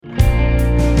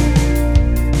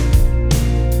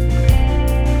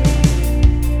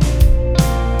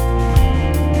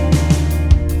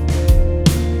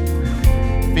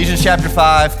Ephesians chapter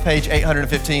 5, page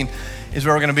 815 is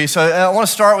where we're going to be. So I want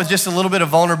to start with just a little bit of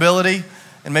vulnerability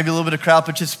and maybe a little bit of crowd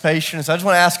participation. So I just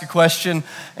want to ask a question,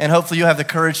 and hopefully you have the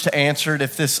courage to answer it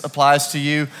if this applies to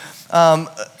you.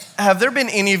 Have there been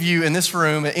any of you in this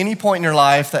room at any point in your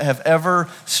life that have ever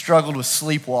struggled with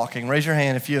sleepwalking? Raise your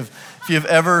hand if you have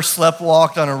ever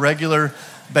sleptwalked on a regular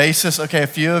basis. Okay, a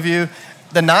few of you.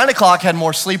 The 9 o'clock had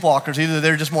more sleepwalkers. Either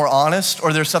they're just more honest,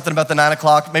 or there's something about the 9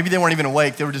 o'clock. Maybe they weren't even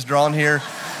awake. They were just drawn here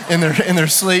in their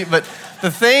sleep. But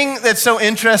the thing that's so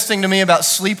interesting to me about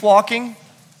sleepwalking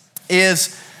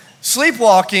is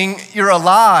sleepwalking, you're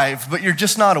alive, but you're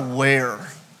just not aware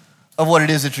of what it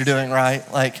is that you're doing, right?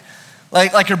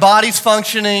 Like your body's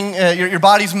functioning, your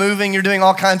body's moving, you're doing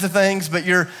all kinds of things, but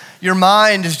your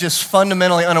mind is just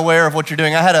fundamentally unaware of what you're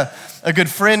doing. I had a good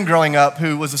friend growing up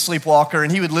who was a sleepwalker,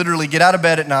 and he would literally get out of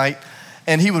bed at night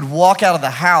and he would walk out of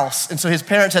the house. And so his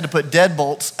parents had to put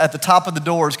deadbolts at the top of the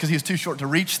doors because he was too short to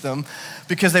reach them,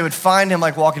 because they would find him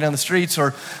like walking down the streets.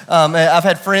 Or I've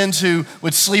had friends who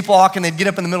would sleepwalk and they'd get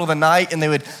up in the middle of the night and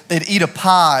they'd eat a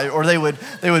pie, or they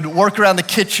would work around the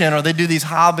kitchen, or they'd do these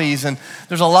hobbies. And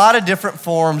there's a lot of different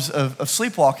forms of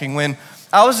sleepwalking. When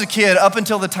I was a kid, up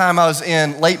until the time I was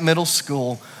in late middle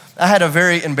school, I had a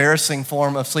very embarrassing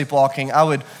form of sleepwalking. I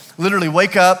would literally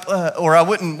wake up, or I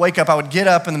wouldn't wake up, I would get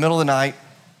up in the middle of the night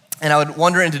and I would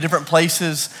wander into different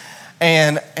places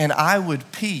and I would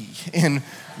pee in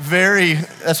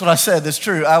that's what I said, that's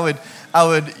true. I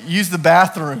would use the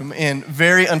bathroom in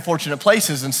very unfortunate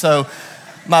places. And so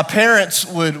my parents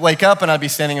would wake up and I'd be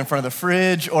standing in front of the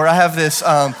fridge, or I have this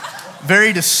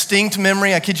very distinct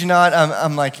memory, I kid you not,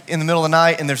 I'm like in the middle of the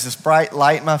night and there's this bright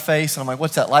light in my face and I'm like,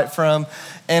 what's that light from?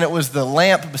 And it was the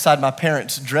lamp beside my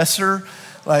parents' dresser.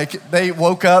 Like, they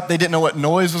woke up, they didn't know what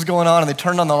noise was going on, and they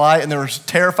turned on the light and they were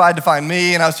terrified to find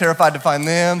me and I was terrified to find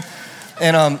them.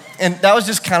 And that was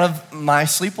just kind of my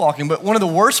sleepwalking. But one of the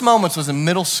worst moments was in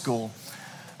middle school.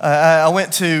 I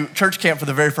went to church camp for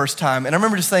the very first time, and I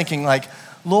remember just thinking, like,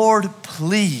 Lord,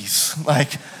 please,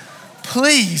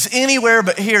 please, anywhere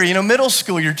but here. You know, middle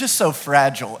school, you're just so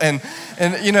fragile. And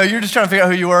you know, you're just trying to figure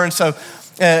out who you were. And so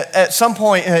at some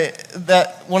point,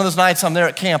 that one of those nights I'm there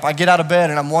at camp, I get out of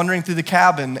bed and I'm wandering through the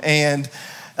cabin, and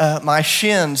my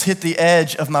shins hit the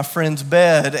edge of my friend's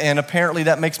bed, and apparently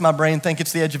that makes my brain think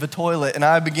it's the edge of a toilet. And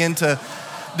I begin to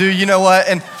do, you know what?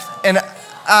 And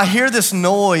I hear this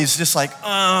noise just like,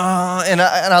 and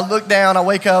I look down, I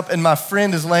wake up, and my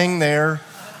friend is laying there,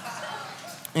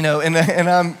 you know, and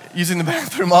I'm using the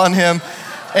bathroom on him,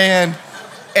 and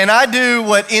I do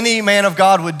what any man of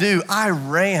God would do. I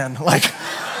ran.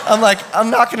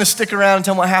 I'm not gonna stick around and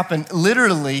tell him what happened.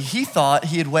 Literally, he thought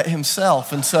he had wet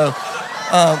himself. And so,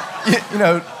 you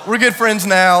know, we're good friends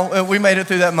now. We made it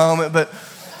through that moment, but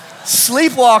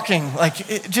sleepwalking,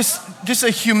 just a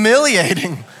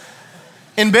humiliating,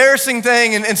 embarrassing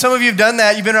thing. And some of you have done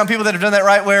that. You've been around people that have done that,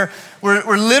 right? Where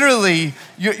literally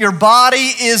your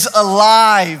body is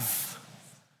alive,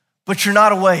 but you're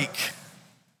not awake.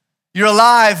 You're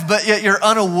alive, but yet you're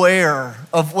unaware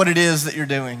of what it is that you're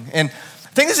doing. And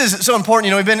I think this is so important.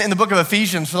 You know, we've been in the book of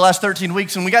Ephesians for the last 13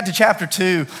 weeks, and we got to chapter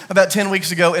 2 about 10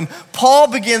 weeks ago, and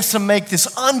Paul begins to make this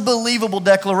unbelievable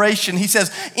declaration. He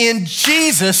says, in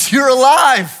Jesus, you're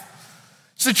alive.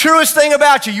 It's the truest thing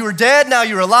about you. You were dead, now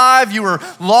you're alive. You were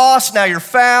lost, now you're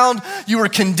found. You were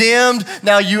condemned,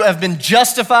 now you have been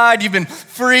justified. You've been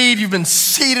freed, you've been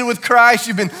seated with Christ.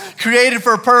 You've been created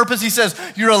for a purpose. He says,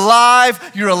 you're alive,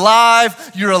 you're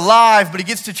alive, you're alive. But he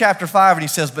gets to chapter 5 and he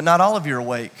says, but not all of you are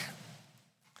awake.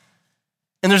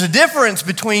 And there's a difference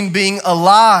between being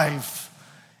alive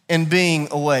and being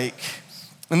awake.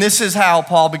 And this is how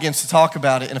Paul begins to talk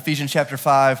about it in Ephesians chapter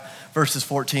 5, verses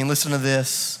 14. Listen to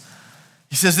this.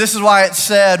 He says, this is why it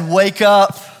said, wake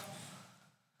up.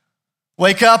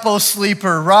 Wake up, O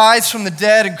sleeper. Rise from the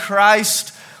dead, and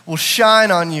Christ will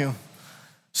shine on you.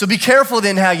 So be careful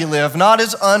then how you live, not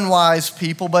as unwise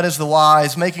people, but as the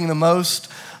wise, making the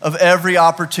most of every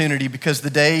opportunity, because the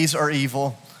days are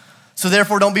evil. So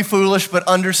therefore don't be foolish, but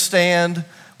understand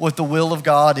what the will of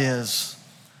God is.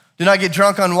 Do not get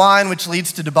drunk on wine, which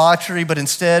leads to debauchery, but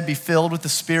instead be filled with the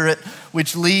Spirit,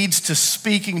 which leads to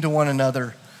speaking to one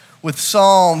another with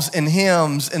psalms and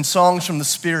hymns and songs from the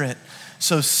Spirit.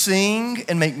 So sing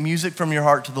and make music from your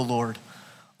heart to the Lord,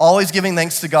 always giving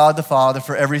thanks to God the Father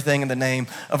for everything in the name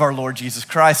of our Lord Jesus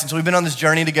Christ. And so we've been on this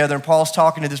journey together, and Paul's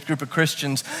talking to this group of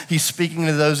Christians. He's speaking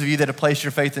to those of you that have placed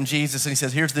your faith in Jesus, and he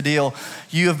says, here's the deal.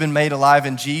 You have been made alive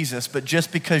in Jesus, but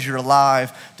just because you're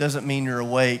alive doesn't mean you're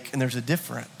awake, and there's a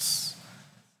difference.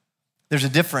 There's a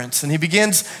difference. And he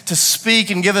begins to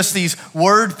speak and give us these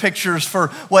word pictures for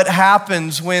what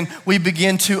happens when we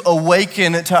begin to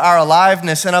awaken to our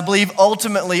aliveness. And I believe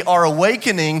ultimately our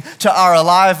awakening to our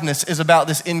aliveness is about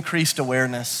this increased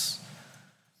awareness.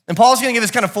 And Paul's going to give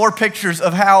us kind of 4 pictures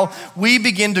of how we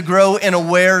begin to grow in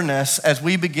awareness as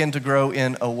we begin to grow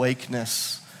in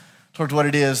awakeness towards what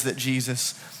it is that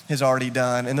Jesus has already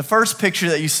done. And the first picture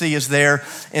that you see is there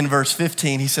in verse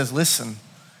 15. He says, listen,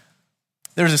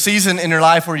 there's a season in your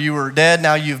life where you were dead,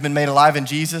 now you've been made alive in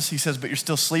Jesus. He says, but you're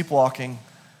still sleepwalking.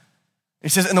 He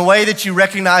says, and the way that you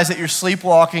recognize that you're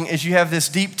sleepwalking is you have this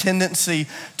deep tendency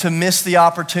to miss the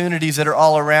opportunities that are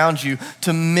all around you,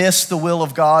 to miss the will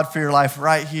of God for your life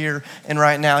right here and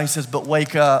right now. He says, but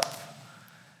wake up.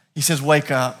 He says,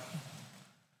 wake up.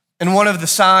 And one of the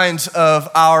signs of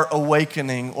our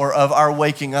awakening or of our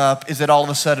waking up is that all of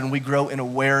a sudden we grow in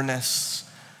awareness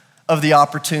of the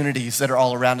opportunities that are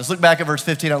all around us. Look back at verse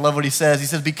 15. I love what he says. He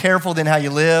says, be careful then how you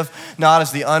live, not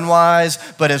as the unwise,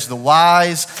 but as the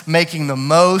wise, making the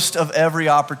most of every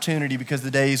opportunity because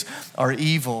the days are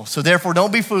evil. So therefore,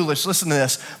 don't be foolish. Listen to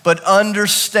this, but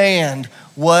understand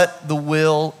what the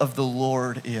will of the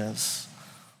Lord is.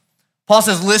 Paul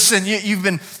says, listen, you've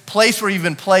been placed where you've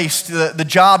been placed, the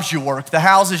jobs you work, the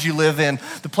houses you live in,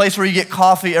 the place where you get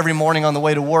coffee every morning on the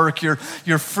way to work, your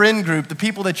friend group, the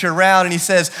people that you're around. And he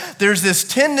says, there's this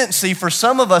tendency for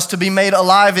some of us to be made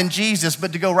alive in Jesus,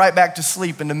 but to go right back to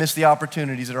sleep and to miss the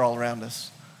opportunities that are all around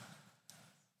us.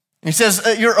 And he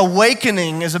says, your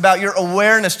awakening is about your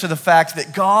awareness to the fact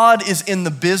that God is in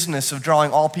the business of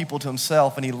drawing all people to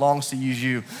himself, and he longs to use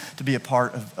you to be a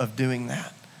part of doing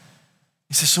that.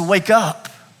 He says, so wake up.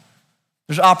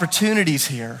 There's opportunities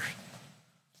here.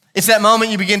 It's that moment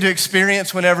you begin to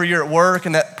experience whenever you're at work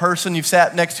and that person you've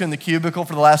sat next to in the cubicle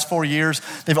for the last 4 years,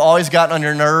 they've always gotten on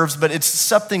your nerves, but it's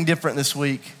something different this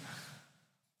week.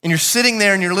 And you're sitting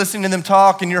there and you're listening to them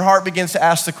talk and your heart begins to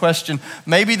ask the question,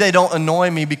 maybe they don't annoy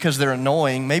me because they're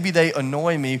annoying. Maybe they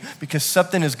annoy me because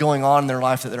something is going on in their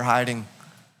life that they're hiding.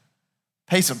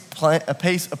 A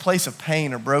place of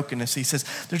pain or brokenness. He says,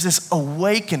 there's this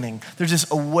awakening, there's this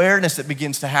awareness that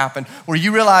begins to happen where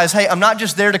you realize, hey, I'm not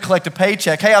just there to collect a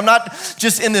paycheck. Hey, I'm not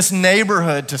just in this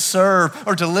neighborhood to serve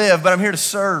or to live, but I'm here to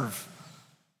serve.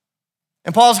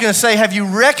 And Paul's going to say, have you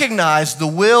recognized the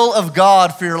will of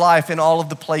God for your life in all of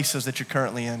the places that you're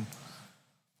currently in?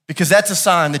 Because that's a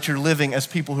sign that you're living as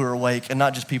people who are awake and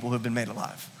not just people who have been made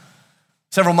alive.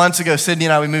 Several months ago, Sydney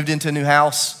and I, we moved into a new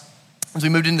house. As we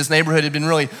moved into this neighborhood, it had been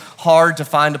really hard to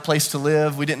find a place to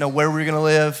live. We didn't know where we were going to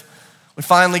live. We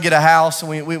finally get a house and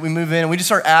we move in and we just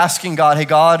start asking God, hey,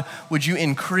 God, would you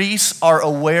increase our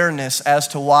awareness as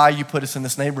to why you put us in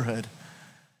this neighborhood?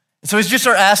 And so we just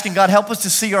start asking, God, help us to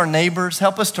see our neighbors,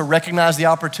 help us to recognize the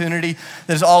opportunity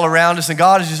that is all around us. And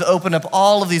God has just opened up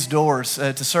all of these doors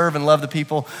to serve and love the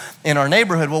people in our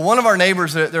neighborhood. Well, one of our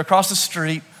neighbors, they're across the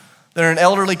street. They're an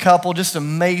elderly couple, just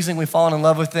amazing. We've fallen in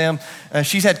love with them.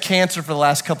 She's had cancer for the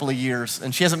last couple of years,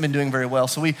 and she hasn't been doing very well.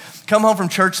 So we come home from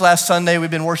church last Sunday.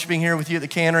 We've been worshiping here with you at the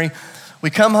Cannery. We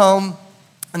come home,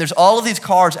 and there's all of these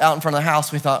cars out in front of the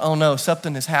house. We thought, oh no,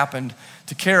 something has happened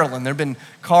to Carolyn. There have been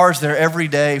cars there every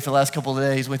day for the last couple of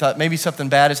days. We thought maybe something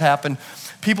bad has happened.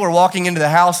 People are walking into the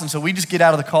house, and so we just get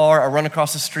out of the car. I run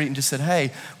across the street and just said,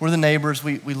 hey, we're the neighbors.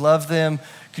 We love them.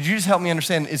 Could you just help me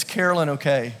understand, is Carolyn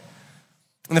okay?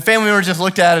 And the family members just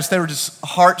looked at us. They were just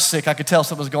heartsick. I could tell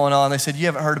something was going on. They said, you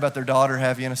haven't heard about their daughter,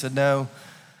 have you? And I said, no.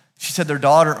 She said their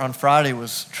daughter on Friday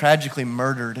was tragically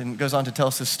murdered, and goes on to tell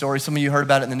us this story. Some of you heard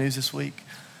about it in the news this week.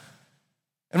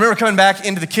 I remember coming back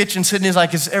into the kitchen. Sydney's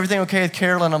like, is everything okay with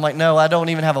Carolyn? I'm like, no, I don't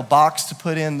even have a box to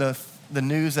put in the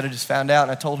news that I just found out.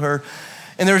 And I told her.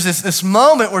 And there was this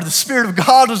moment where the Spirit of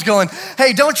God was going,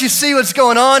 hey, don't you see what's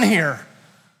going on here?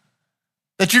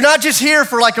 That you're not just here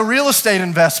for like a real estate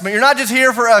investment. You're not just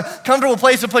here for a comfortable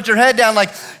place to put your head down. Like,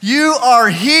 you are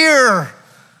here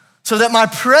so that my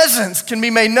presence can be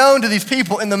made known to these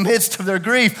people in the midst of their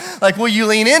grief. Like, will you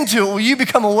lean into it? Will you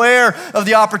become aware of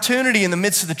the opportunity in the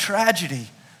midst of the tragedy?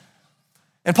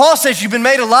 And Paul says you've been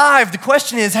made alive. The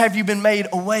question is, have you been made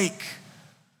awake?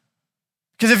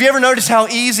 Because have you ever noticed how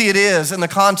easy it is in the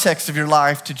context of your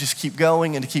life to just keep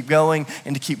going and to keep going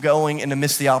and to keep going and to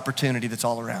miss the opportunity that's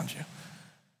all around you?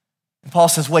 And Paul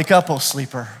says, wake up, O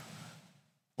sleeper.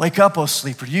 Wake up, O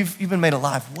sleeper. You've been made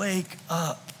alive. Wake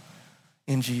up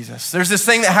in Jesus. There's this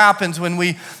thing that happens when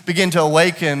we begin to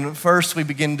awaken. First, we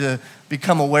begin to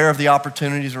become aware of the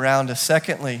opportunities around us.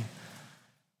 Secondly,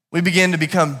 we begin to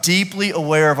become deeply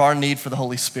aware of our need for the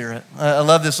Holy Spirit. I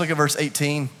love this. Look at verse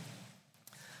 18. He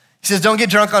says, don't get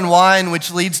drunk on wine,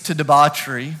 which leads to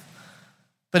debauchery,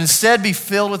 but instead be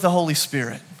filled with the Holy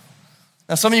Spirit.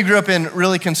 Now, some of you grew up in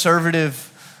really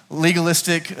conservative,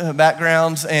 legalistic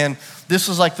backgrounds, and this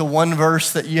was like the one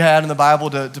verse that you had in the Bible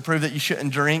to prove that you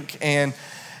shouldn't drink. And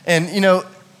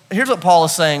here's what Paul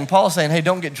is saying. Paul is saying, hey,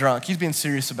 don't get drunk. He's being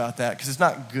serious about that because it's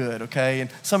not good, okay? And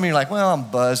some of you are like, well,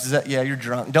 I'm buzzed. Yeah, you're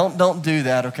drunk. Don't do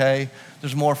that, okay?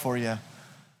 There's more for you.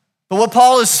 But what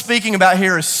Paul is speaking about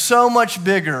here is so much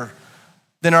bigger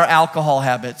than our alcohol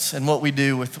habits and what we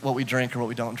do with what we drink or what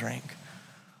we don't drink.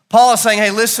 Paul is saying,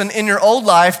 hey, listen, in your old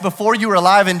life, before you were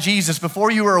alive in Jesus,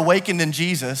 before you were awakened in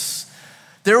Jesus,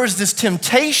 there was this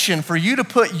temptation for you to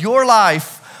put your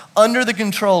life under the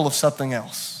control of something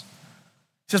else.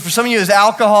 He says for some of you it's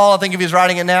alcohol. I think if he was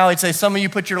writing it now, he'd say some of you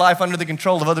put your life under the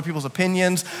control of other people's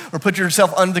opinions or put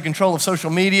yourself under the control of social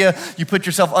media. You put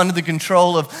yourself under the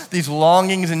control of these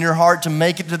longings in your heart to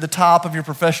make it to the top of your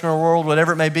professional world,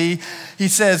 whatever it may be. He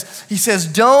says,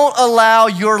 don't allow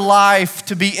your life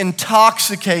to be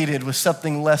intoxicated with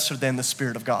something lesser than the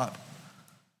Spirit of God.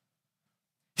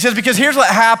 He says, because here's what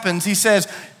happens. He says,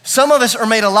 some of us are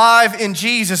made alive in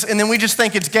Jesus, and then we just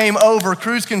think it's game over,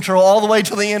 cruise control, all the way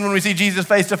to the end when we see Jesus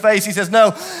face to face. He says,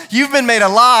 no, you've been made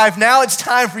alive. Now it's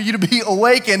time for you to be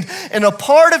awakened. And a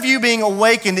part of you being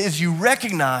awakened is you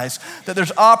recognize that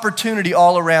there's opportunity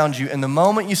all around you. And the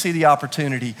moment you see the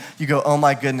opportunity, you go, oh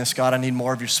my goodness, God, I need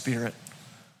more of your Spirit.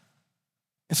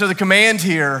 And so the command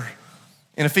here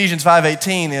in Ephesians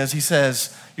 5:18 is, he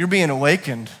says, you're being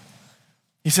awakened.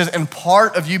 He says, and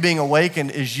part of you being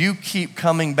awakened is you keep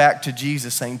coming back to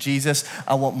Jesus saying, Jesus,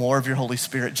 I want more of your Holy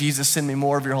Spirit. Jesus, send me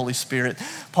more of your Holy Spirit.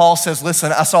 Paul says,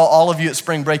 listen, I saw all of you at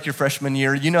spring break your freshman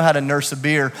year. You know how to nurse a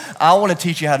beer. I want to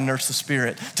teach you how to nurse the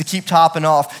Spirit, to keep topping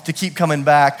off, to keep coming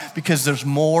back, because there's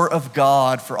more of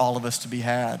God for all of us to be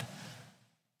had.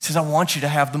 He says, I want you to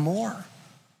have the more. I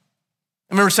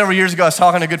remember several years ago, I was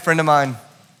talking to a good friend of mine,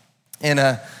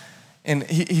 and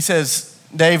he says,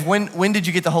 Dave, when did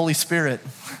you get the Holy Spirit?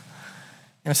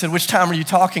 And I said, which time are you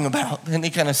talking about? And he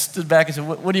kind of stood back and said,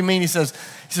 what do you mean? He says,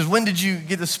 when did you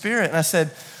get the Spirit? And I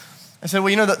said,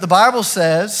 well, the Bible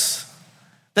says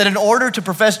that in order to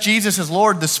profess Jesus as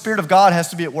Lord, the Spirit of God has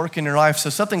to be at work in your life. So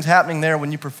something's happening there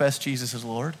when you profess Jesus as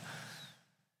Lord.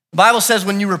 The Bible says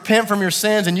when you repent from your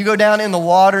sins and you go down in the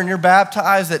water and you're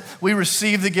baptized, that we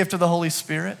receive the gift of the Holy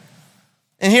Spirit.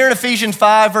 And here in Ephesians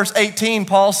 5, verse 18,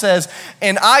 Paul says,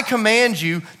 and I command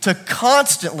you to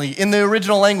constantly, in the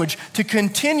original language, to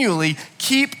continually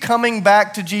keep coming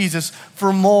back to Jesus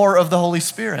for more of the Holy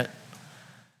Spirit.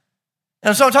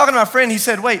 And so I'm talking to my friend, he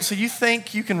said, wait, so you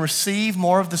think you can receive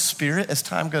more of the Spirit as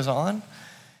time goes on?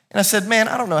 And I said, man,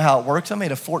 I don't know how it works. I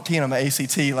made a 14 on my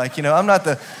ACT. I'm not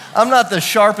the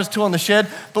sharpest tool in the shed.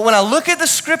 But when I look at the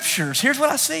scriptures, here's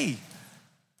what I see.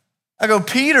 I go,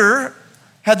 Peter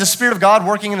had the Spirit of God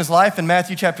working in his life in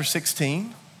Matthew chapter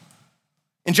 16.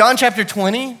 In John chapter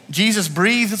 20, Jesus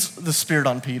breathes the Spirit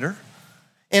on Peter.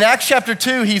 In Acts chapter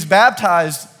 2, he's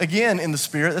baptized again in the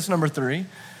Spirit. That's number 3.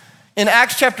 In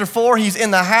Acts chapter 4, he's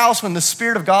in the house when the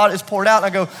Spirit of God is poured out. And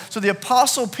I go, so the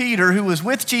Apostle Peter, who was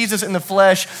with Jesus in the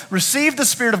flesh, received the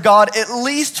Spirit of God at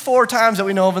least 4 times that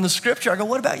we know of in the scripture. I go,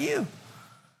 what about you?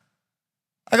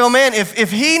 I go, man,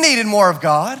 if he needed more of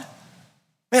God,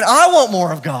 man, I want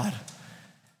more of God.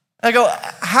 I go,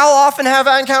 how often have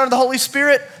I encountered the Holy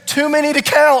Spirit? Too many to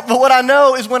count. But what I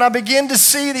know is when I begin to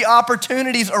see the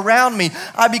opportunities around me,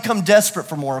 I become desperate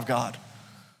for more of God.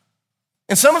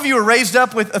 And some of you were raised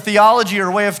up with a theology or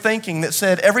a way of thinking that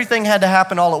said everything had to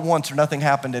happen all at once or nothing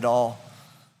happened at all.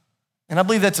 And I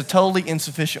believe that's a totally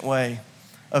insufficient way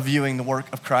of viewing the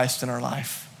work of Christ in our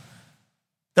life.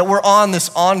 That we're on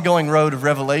this ongoing road of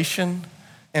revelation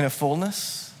and of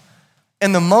fullness.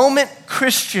 And the moment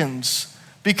Christians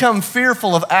become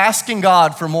fearful of asking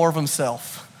God for more of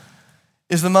himself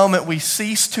is the moment we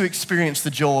cease to experience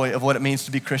the joy of what it means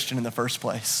to be Christian in the first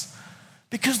place.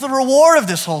 Because the reward of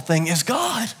this whole thing is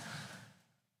God.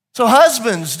 So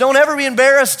husbands, don't ever be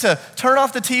embarrassed to turn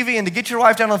off the TV and to get your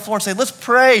wife down on the floor and say, let's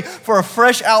pray for a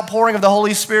fresh outpouring of the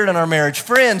Holy Spirit in our marriage.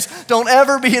 Friends, don't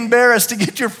ever be embarrassed to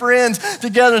get your friends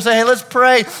together and say, hey, let's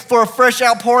pray for a fresh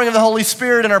outpouring of the Holy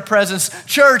Spirit in our presence.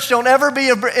 Church, don't ever be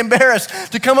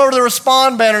embarrassed to come over to the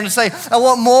Respond banner and say, I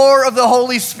want more of the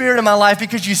Holy Spirit in my life,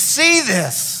 because you see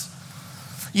this.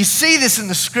 You see this in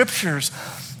the scriptures.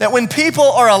 That when people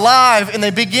are alive and they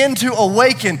begin to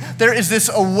awaken, there is this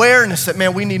awareness that,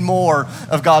 man, we need more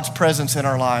of God's presence in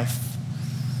our life.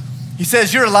 He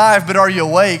says, you're alive, but are you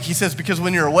awake? He says, because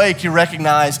when you're awake, you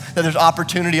recognize that there's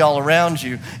opportunity all around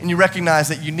you, and you recognize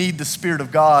that you need the Spirit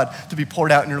of God to be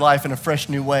poured out in your life in a fresh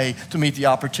new way to meet the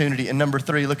opportunity. And number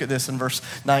 3, look at this in verse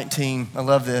 19. I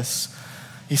love this.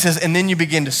 He says, and then you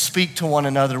begin to speak to one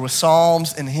another with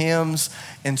psalms and hymns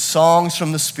and songs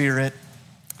from the Spirit,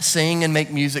 Sing and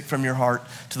make music from your heart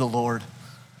to the Lord.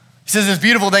 He says this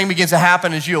beautiful thing begins to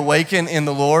happen as you awaken in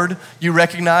the Lord. You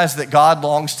recognize that God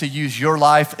longs to use your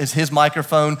life as his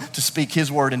microphone to speak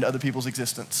his word into other people's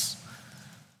existence.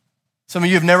 Some of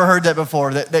you have never heard that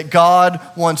before, that God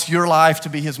wants your life to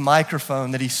be his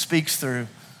microphone that he speaks through.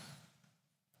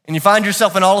 And you find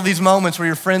yourself in all of these moments where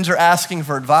your friends are asking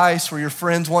for advice, where your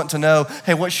friends want to know,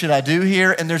 hey, what should I do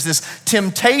here? And there's this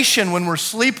temptation when we're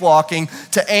sleepwalking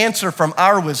to answer from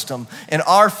our wisdom and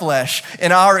our flesh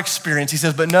and our experience. He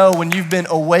says, but no, when you've been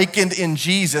awakened in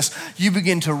Jesus, you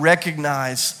begin to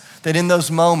recognize that in those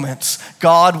moments,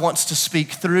 God wants to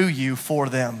speak through you for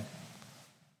them.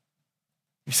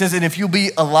 He says that if you'll be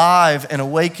alive and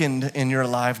awakened in your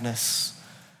aliveness,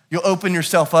 you'll open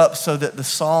yourself up so that the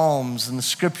Psalms and the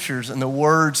scriptures and the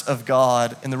words of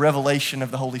God and the revelation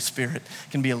of the Holy Spirit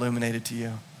can be illuminated to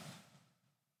you.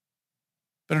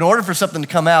 But in order for something to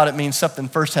come out, it means something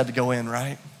first had to go in,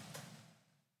 right?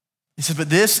 He says, but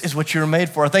this is what you were made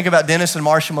for. I think about Dennis and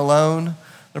Marcia Malone.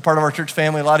 They're part of our church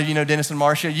family. A lot of you know Dennis and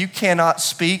Marcia. You cannot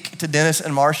speak to Dennis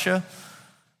and Marcia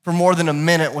for more than a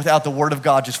minute without the word of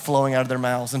God just flowing out of their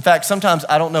mouths. In fact, sometimes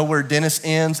I don't know where Dennis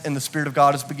ends and the Spirit of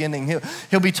God is beginning.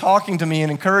 He'll be talking to me and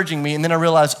encouraging me, and then I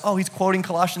realize, oh, he's quoting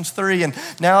Colossians 3, and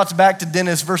now it's back to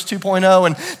Dennis, verse 2.0,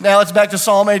 and now it's back to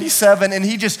Psalm 87, and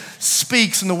he just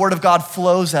speaks and the word of God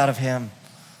flows out of him.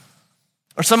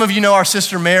 Or some of you know our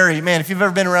sister Mary. Man, if you've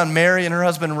ever been around Mary and her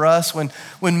husband Russ,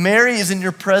 when Mary is in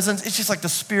your presence, it's just like the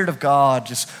Spirit of God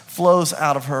just flows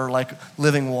out of her like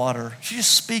living water. She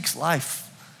just speaks life.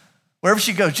 Wherever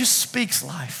she goes, just speaks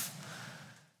life.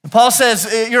 And Paul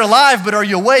says, you're alive, but are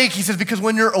you awake? He says, because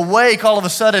when you're awake, all of a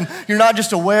sudden, you're not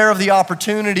just aware of the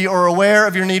opportunity or aware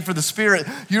of your need for the Spirit.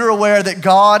 You're aware that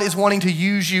God is wanting to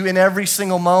use you in every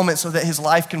single moment so that his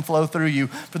life can flow through you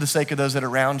for the sake of those that are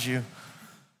around you.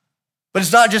 But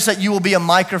it's not just that you will be a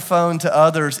microphone to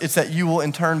others, it's that you will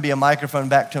in turn be a microphone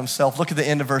back to himself. Look at the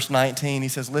end of verse 19. He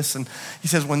says, listen, he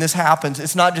says, when this happens,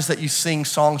 it's not just that you sing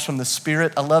songs from the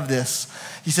Spirit. I love this.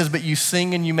 He says, but you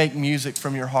sing and you make music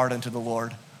from your heart unto the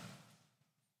Lord.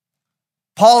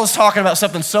 Paul is talking about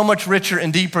something so much richer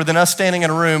and deeper than us standing in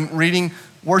a room reading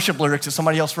worship lyrics that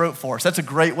somebody else wrote for us. That's a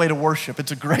great way to worship.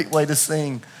 It's a great way to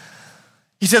sing.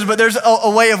 He says, but there's a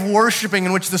way of worshiping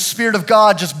in which the Spirit of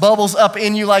God just bubbles up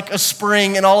in you like a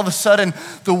spring, and all of a sudden,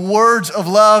 the words of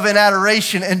love and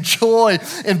adoration and joy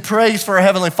and praise for our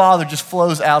Heavenly Father just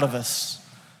flows out of us.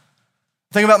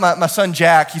 Think about my son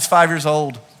Jack. He's 5 years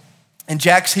old. And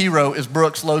Jack's hero is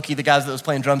Brooks Loki, the guys that was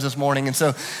playing drums this morning. And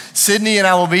so Sydney and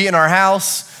I will be in our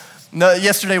house.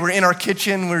 Yesterday we're in our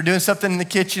kitchen, we were doing something in the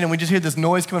kitchen, and we just hear this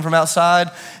noise coming from outside,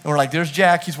 and we're like, there's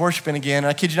Jack, he's worshiping again. And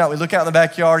I kid you not, we look out in the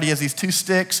backyard, he has these 2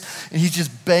 sticks, and he's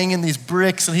just banging these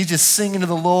bricks, and he's just singing to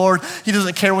the Lord. He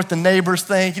doesn't care what the neighbors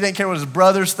think, he doesn't care what his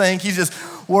brothers think, he's just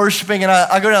worshiping. And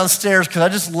I go downstairs because I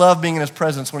just love being in his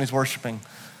presence when he's worshiping.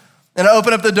 And I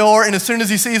open up the door, and as soon as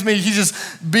he sees me, he's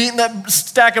just beating that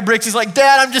stack of bricks. He's like,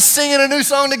 Dad, I'm just singing a new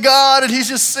song to God, and he's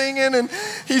just singing, and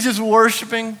he's just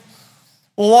worshiping.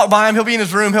 We'll walk by him, he'll be in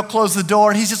his room, he'll close the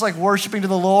door, and he's just like worshiping to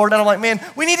the Lord. And I'm like, man,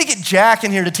 we need to get Jack in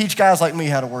here to teach guys like me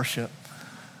how to worship.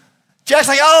 Jack's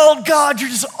like, oh God, you're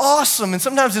just awesome. And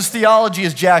sometimes his theology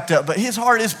is jacked up, but his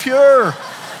heart is pure.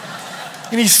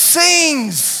 And he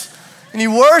sings, and he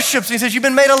worships, and he says, you've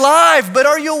been made alive, but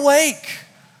are you awake?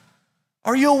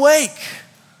 Are you awake?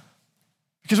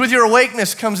 Because with your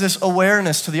awakeness comes this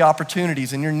awareness to the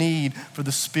opportunities and your need for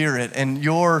the Spirit and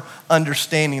your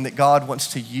understanding that God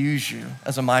wants to use you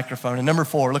as a microphone. And number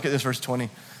 4, look at this, verse 20.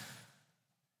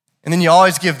 And then you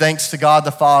always give thanks to God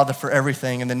the Father for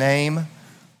everything in the name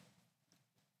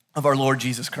of our Lord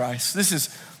Jesus Christ. This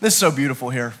is so beautiful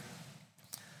here.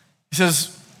 He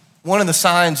says, one of the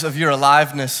signs of your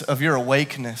aliveness, of your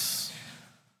awakeness,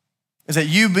 is that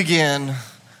you begin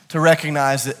to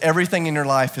recognize that everything in your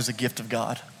life is a gift of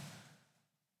God.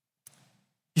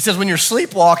 He says when you're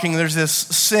sleepwalking, there's this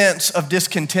sense of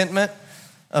discontentment,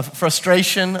 of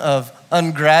frustration, of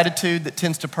ungratitude that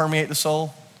tends to permeate the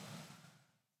soul.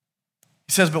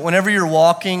 He says, but whenever you're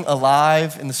walking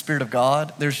alive in the Spirit of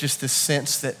God, there's just this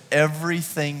sense that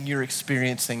everything you're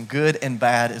experiencing, good and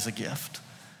bad, is a gift.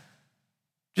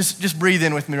 Just breathe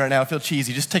in with me right now. I feel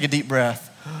cheesy. Just take a deep breath.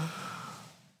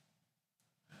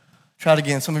 Try it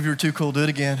again. Some of you are too cool. Do it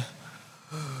again.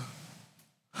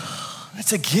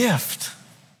 It's a gift.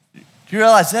 Do you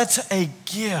realize that's a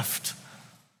gift?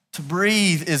 To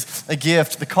breathe is a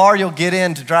gift. The car you'll get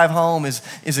in to drive home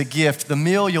is a gift. The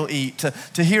meal you'll eat,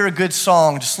 to hear a good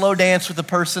song, to slow dance with the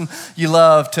person you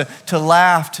love, to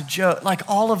laugh, to joke. Like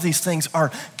all of these things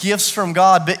are gifts from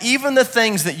God, but even the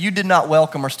things that you did not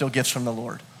welcome are still gifts from the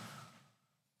Lord.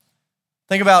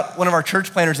 Think about one of our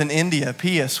church planters in India,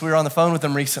 Pius. We were on the phone with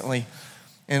him recently.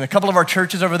 And a couple of our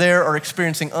churches over there are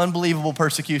experiencing unbelievable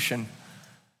persecution.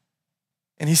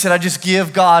 And he said, I just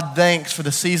give God thanks for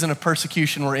the season of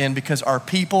persecution we're in because our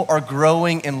people are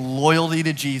growing in loyalty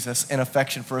to Jesus and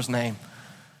affection for his name.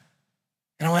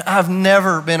 And I went, I've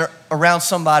never been around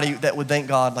somebody that would thank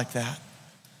God like that.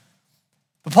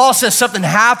 But Paul says something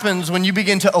happens when you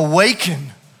begin to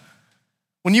awaken.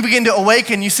 When you begin to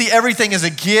awaken, you see everything as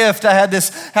a gift. I had this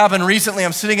happen recently.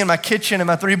 I'm sitting in my kitchen and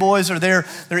my 3 boys are there.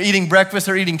 They're eating breakfast.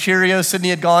 They're eating Cheerios. Sydney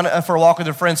had gone for a walk with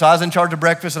her friend, so I was in charge of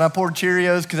breakfast and I poured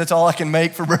Cheerios because that's all I can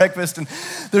make for breakfast. And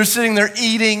they're sitting there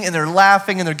eating and they're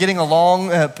laughing and they're getting along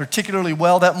particularly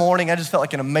well that morning. I just felt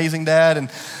like an amazing dad. And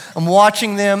I'm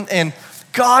watching them and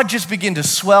God just began to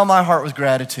swell my heart with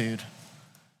gratitude.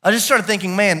 I just started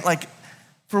thinking, man, like,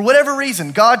 for whatever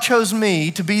reason, God chose me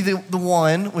to be the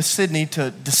one with Sydney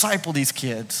to disciple these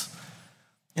kids.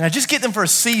 And I just get them for a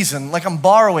season, like I'm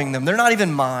borrowing them. They're not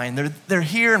even mine. They're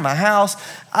here in my house.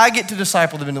 I get to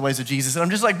disciple them in the ways of Jesus. And I'm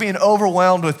just like being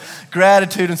overwhelmed with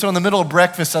gratitude. And so in the middle of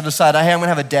breakfast, I decide, hey, I'm gonna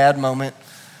have a dad moment.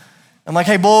 I'm like,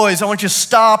 hey boys, I want you to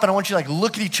stop and I want you to like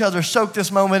look at each other, soak this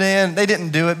moment in. They didn't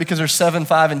do it because they're 7,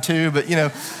 5, and 2, but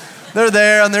they're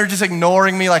there and they're just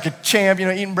ignoring me like a champ,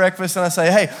 eating breakfast. And I say,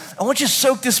 hey, I want you to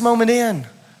soak this moment in.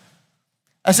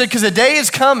 I said, because a day is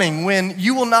coming when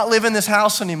you will not live in this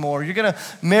house anymore. You're gonna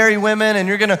marry women and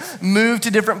you're gonna move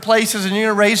to different places and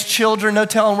you're gonna raise children, no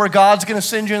telling where God's gonna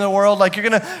send you in the world. Like you're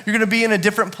gonna be in a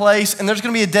different place. And there's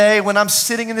gonna be a day when I'm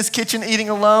sitting in this kitchen eating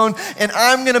alone and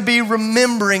I'm gonna be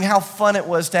remembering how fun it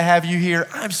was to have you here.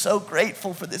 I'm so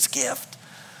grateful for this gift.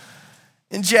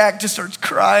 And Jack just starts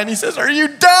crying. He says, are you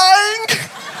dying?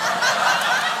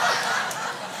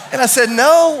 And I said,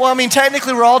 no. Well, I mean,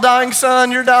 technically we're all dying,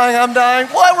 son. You're dying, I'm dying.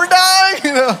 What, we're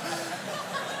dying?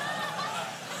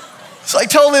 It's like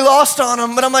totally lost on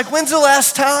him. But I'm like, when's the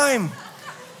last time?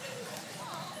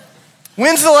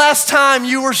 When's the last time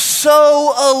you were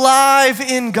so alive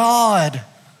in God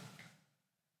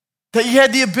that you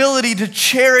had the ability to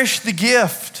cherish the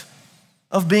gift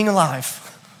of being alive?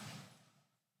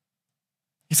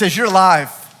 He says, you're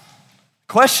alive.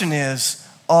 Question is,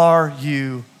 are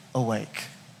you awake?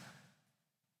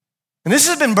 And this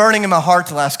has been burning in my heart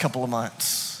the last couple of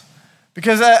months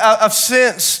because I've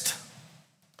sensed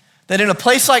that in a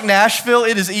place like Nashville,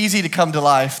 it is easy to come to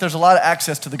life. There's a lot of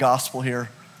access to the gospel here.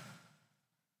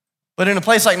 But in a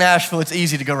place like Nashville, it's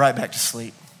easy to go right back to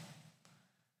sleep.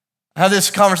 I have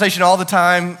this conversation all the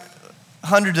time.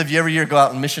 Hundreds of you every year go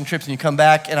out on mission trips and you come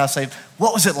back and I say,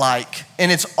 what was it like?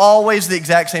 And it's always the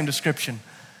exact same description.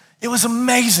 It was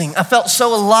amazing. I felt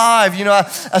so alive.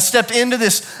 I stepped into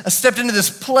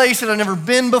this place that I've never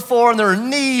been before and there were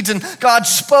needs and God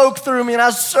spoke through me and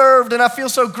I served and I feel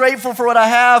so grateful for what I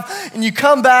have. And you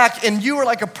come back and you are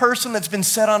like a person that's been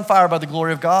set on fire by the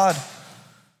glory of God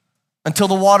until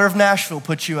the water of Nashville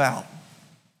puts you out.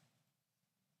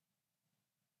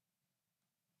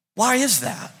 Why is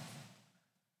that?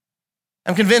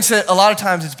 I'm convinced that a lot of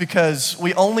times it's because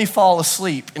we only fall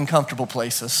asleep in comfortable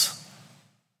places.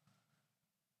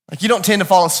 Like you don't tend to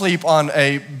fall asleep on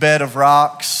a bed of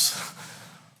rocks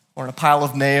or in a pile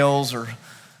of nails or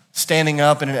standing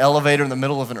up in an elevator in the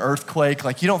middle of an earthquake.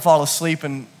 Like you don't fall asleep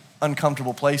in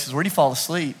uncomfortable places. Where do you fall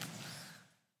asleep?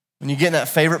 When you get in that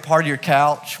favorite part of your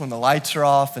couch, when the lights are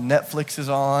off and Netflix is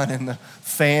on and the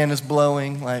fan is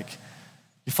blowing, like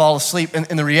you fall asleep. And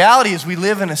the reality is we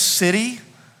live in a city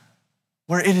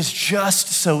where it is just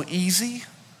so easy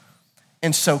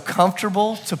and so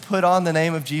comfortable to put on the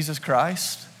name of Jesus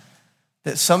Christ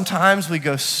that sometimes we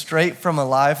go straight from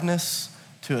aliveness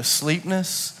to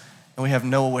asleepness and we have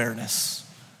no awareness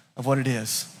of what it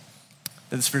is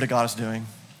that the Spirit of God is doing.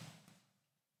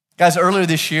 Guys, earlier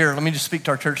this year, let me just speak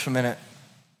to our church for a minute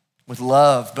with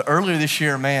love, but earlier this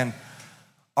year, man,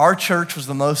 our church was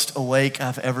the most awake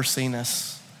I've ever seen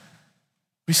us.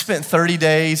 We spent 30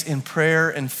 days in prayer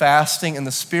and fasting, and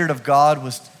the Spirit of God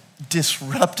was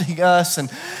disrupting us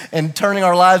and turning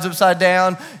our lives upside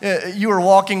down. You were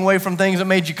walking away from things that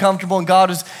made you comfortable,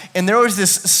 and there was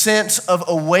this sense of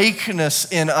awakeness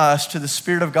in us to the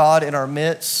Spirit of God in our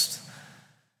midst.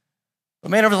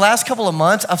 But man, over the last couple of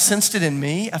months, I've sensed it in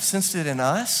me, I've sensed it in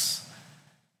us,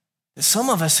 that some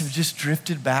of us have just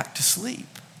drifted back to sleep.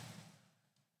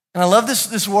 And I love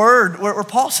this word where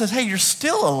Paul says, hey, you're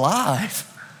still alive.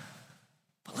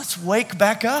 Let's wake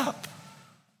back up.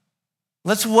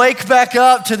 Let's wake back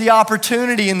up to the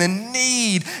opportunity and the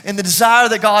need and the desire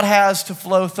that God has to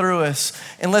flow through us.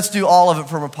 And let's do all of it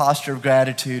from a posture of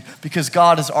gratitude because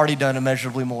God has already done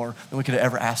immeasurably more than we could have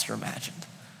ever asked or imagined.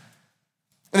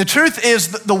 And the truth is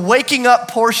the waking up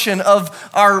portion of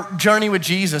our journey with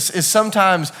Jesus is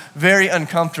sometimes very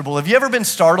uncomfortable. Have you ever been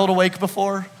startled awake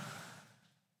before?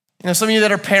 You know, some of you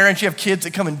that are parents, you have kids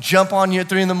that come and jump on you at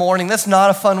 3 a.m. That's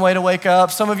not a fun way to wake up.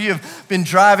 Some of you have been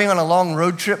driving on a long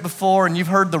road trip before and you've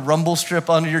heard the rumble strip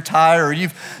under your tire, or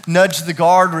you've nudged the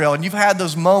guardrail and you've had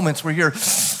those moments where you're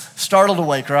startled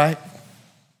awake, right?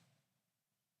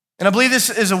 And I believe this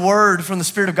is a word from the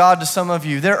Spirit of God to some of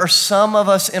you. There are some of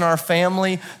us in our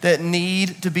family that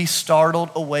need to be startled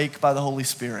awake by the Holy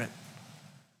Spirit.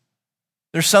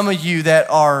 There's some of you that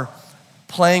are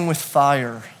playing with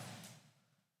fire.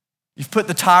 You've put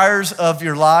the tires of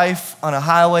your life on a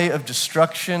highway of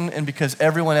destruction, and because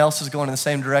everyone else is going in the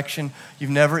same direction, you've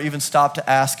never even stopped to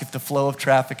ask if the flow of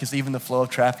traffic is even the flow of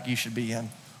traffic you should be in.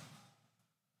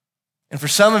 And for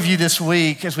some of you this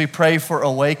week, as we pray for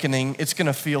awakening, it's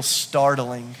gonna feel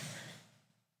startling.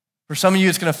 For some of you,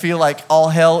 it's gonna feel like all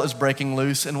hell is breaking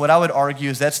loose, and what I would argue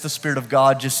is that's the Spirit of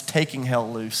God just taking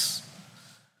hell loose,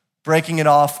 breaking it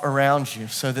off around you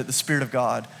so that the Spirit of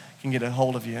God can get a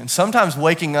hold of you. And sometimes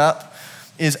waking up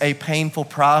is a painful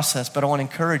process, but I wanna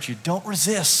encourage you, don't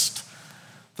resist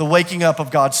the waking up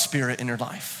of God's Spirit in your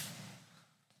life.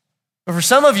 But for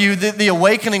some of you, the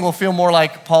awakening will feel more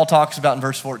like Paul talks about in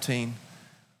verse 14.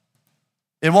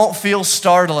 It won't feel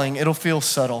startling, it'll feel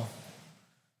subtle.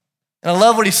 And I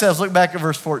love what he says. Look back at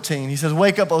verse 14. He says,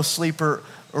 "Wake up, O sleeper,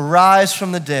 arise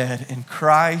from the dead, and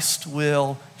Christ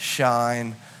will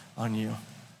shine on you."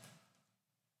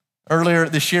 Earlier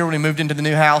this year when we moved into the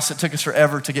new house, it took us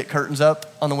forever to get curtains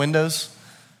up on the windows.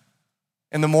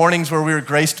 In the mornings where we were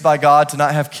graced by God to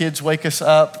not have kids wake us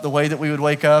up, the way that we would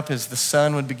wake up is the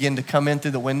sun would begin to come in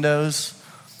through the windows.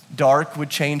 Dark would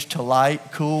change to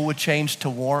light, cool would change to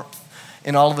warmth,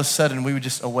 and all of a sudden we would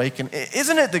just awaken.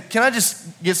 Isn't it, can I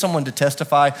just get someone to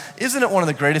testify? Isn't it one of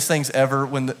the greatest things ever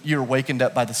when you're wakened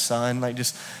up by the sun, like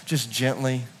just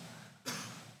gently?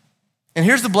 And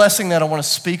here's the blessing that I want to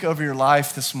speak over your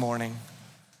life this morning.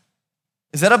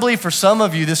 Is that I believe for some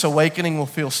of you, this awakening will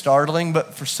feel startling,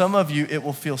 but for some of you, it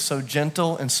will feel so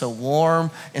gentle and so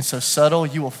warm and so subtle,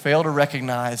 you will fail to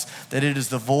recognize that it is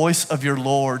the voice of your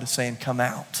Lord saying, "Come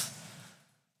out,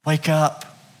 wake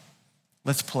up,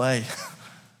 let's play."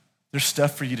 There's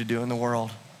stuff for you to do in the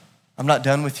world. I'm not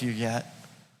done with you yet.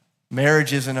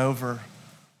 Marriage isn't over.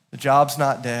 The job's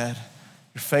not dead.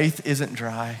 Your faith isn't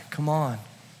dry. Come on,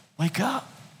 wake up.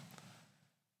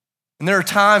 And there are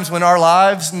times when our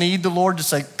lives need the Lord to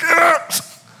say,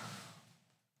 "Grr!"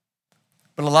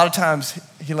 But a lot of times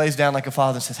he lays down like a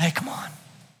father and says, "Hey, come on,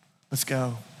 let's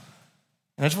go."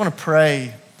 And I just want to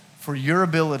pray for your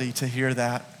ability to hear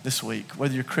that this week,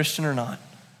 whether you're Christian or not.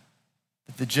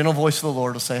 That the gentle voice of the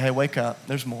Lord will say, "Hey, wake up,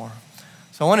 there's more."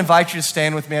 So I want to invite you to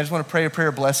stand with me. I just want to pray a prayer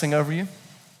of blessing over you.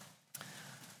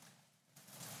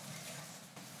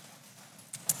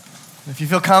 If you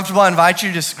feel comfortable, I invite you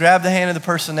to just grab the hand of the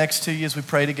person next to you as we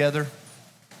pray together.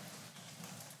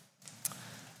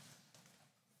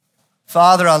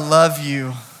 Father, I love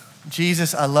you.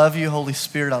 Jesus, I love you. Holy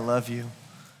Spirit, I love you.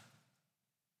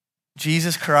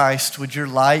 Jesus Christ, would your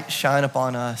light shine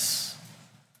upon us?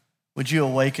 Would you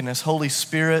awaken us? Holy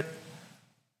Spirit,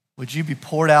 would you be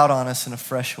poured out on us in a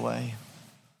fresh way?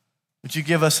 Would you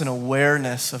give us an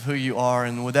awareness of who you are,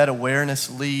 and would that awareness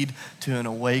lead to an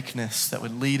awakeness that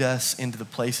would lead us into the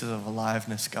places of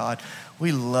aliveness, God?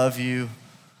 We love you.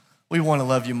 We want to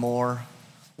love you more.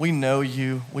 We know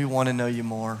you. We want to know you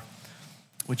more.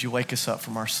 Would you wake us up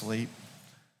from our sleep?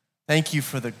 Thank you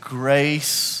for the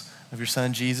grace of your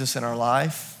son Jesus in our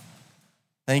life.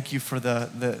 Thank you for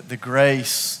the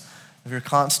grace of your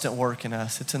constant work in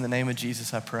us. It's in the name of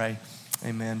Jesus I pray.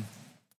 Amen.